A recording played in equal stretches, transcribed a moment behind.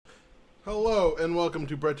Hello and welcome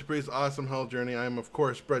to Brett Dupree's Awesome Health Journey. I am, of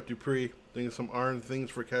course, Brett Dupree, doing some arm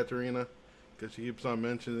things for Katerina because she keeps on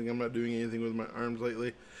mentioning I'm not doing anything with my arms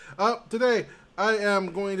lately. Today, I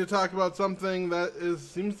am going to talk about something that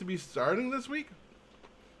seems to be starting this week.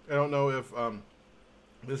 I don't know if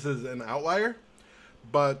this is an outlier,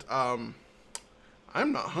 but I'm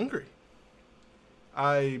not hungry.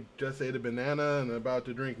 I just ate a banana and I'm about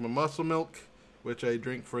to drink my muscle milk, which I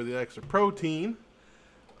drink for the extra protein.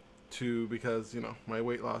 Because my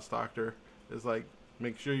weight loss doctor is like,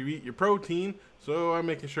 make sure you eat your protein, so I'm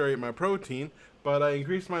making sure I eat my protein, but I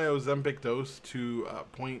increased my Ozempic dose to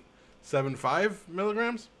 0.75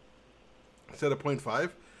 milligrams instead of zero point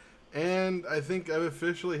 0.5, and I think I've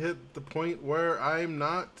officially hit the point where I'm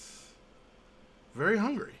not very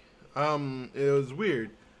hungry. It was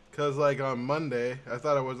weird because like on Monday I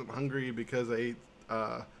thought I wasn't hungry because I ate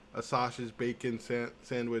a sausage bacon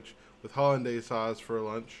sandwich with hollandaise sauce for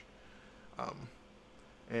lunch.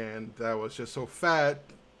 And that was just so fat,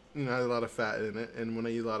 I had a lot of fat in it. And when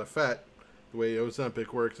I eat a lot of fat, the way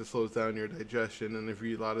Ozempic works, it slows down your digestion. And if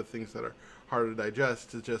you eat a lot of things that are hard to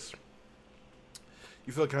digest, you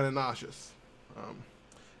feel kind of nauseous. And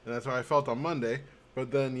that's how I felt on Monday.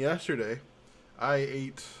 But then yesterday, I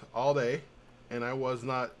ate all day, and I was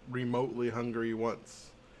not remotely hungry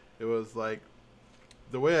once. It was like,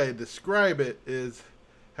 the way I describe it is,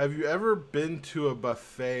 have you ever been to a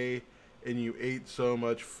buffet and you ate so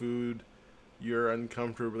much food you're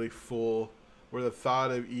uncomfortably full, where the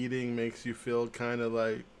thought of eating makes you feel kind of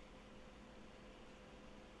like,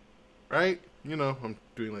 right? I'm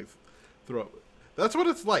doing like throw up. That's what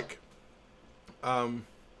it's like. And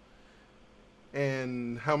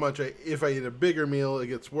how much if I eat a bigger meal, it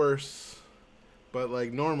gets worse. But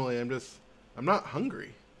like normally, I'm not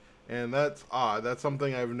hungry. And that's odd. That's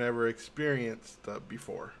something I've never experienced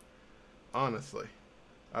before, honestly.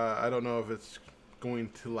 I don't know if it's going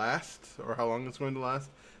to last or how long it's going to last.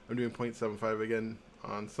 I'm doing 0.75 again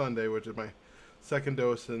on Sunday, which is my second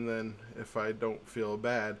dose, and then if I don't feel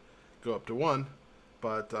bad, go up to 1.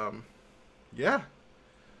 But yeah.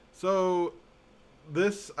 So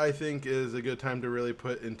this, I think, is a good time to really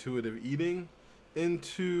put intuitive eating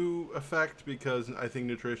into effect, because I think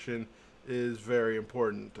nutrition is very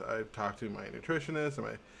important. I've talked to my nutritionist and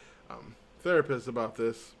my therapist about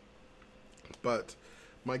this, but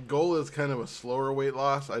my goal is kind of a slower weight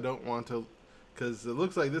loss. I don't want to, because it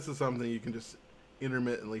looks like this is something you can just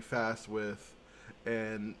intermittently fast with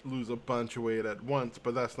and lose a bunch of weight at once,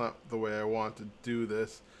 but that's not the way I want to do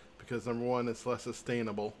this, because number one, it's less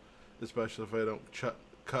sustainable, especially if I don't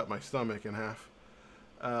cut my stomach in half.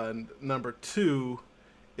 And number two,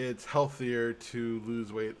 it's healthier to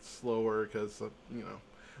lose weight slower, because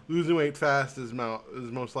losing weight fast is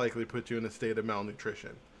most likely put you in a state of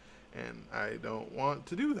malnutrition, and I don't want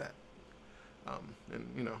to do that. And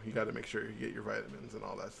you got to make sure you get your vitamins and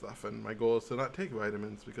all that stuff. And my goal is to not take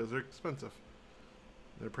vitamins because they're expensive.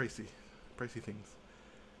 They're pricey things.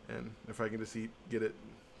 And if I can just get it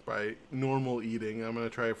by normal eating, I'm gonna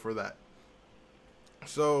try for that.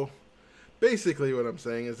 So basically what I'm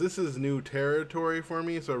saying is this is new territory for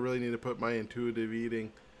me, so I really need to put my intuitive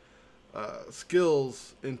eating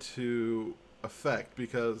skills into effect,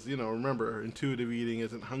 because remember, intuitive eating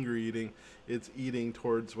isn't hungry eating. It's eating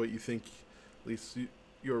towards what you think at least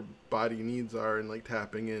your body needs are, and like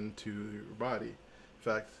tapping into your body. In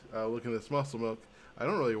fact, looking at this muscle milk, I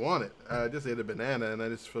don't really want it. I just ate a banana and I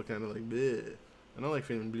just feel kind of like bleh. I don't like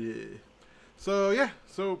feeling bleh. So yeah,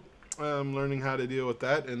 I'm learning how to deal with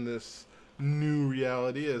that in this new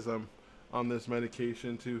reality as I'm on this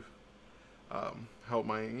medication to help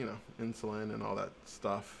my insulin and all that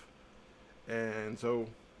stuff. And so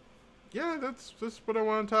yeah, that's just what I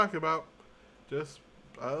want to talk about. Just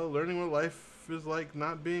learning what life is like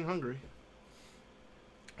not being hungry.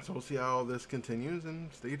 So we'll see how all this continues,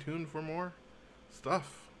 and stay tuned for more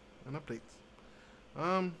stuff and updates.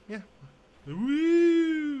 Yeah.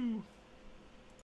 Woo!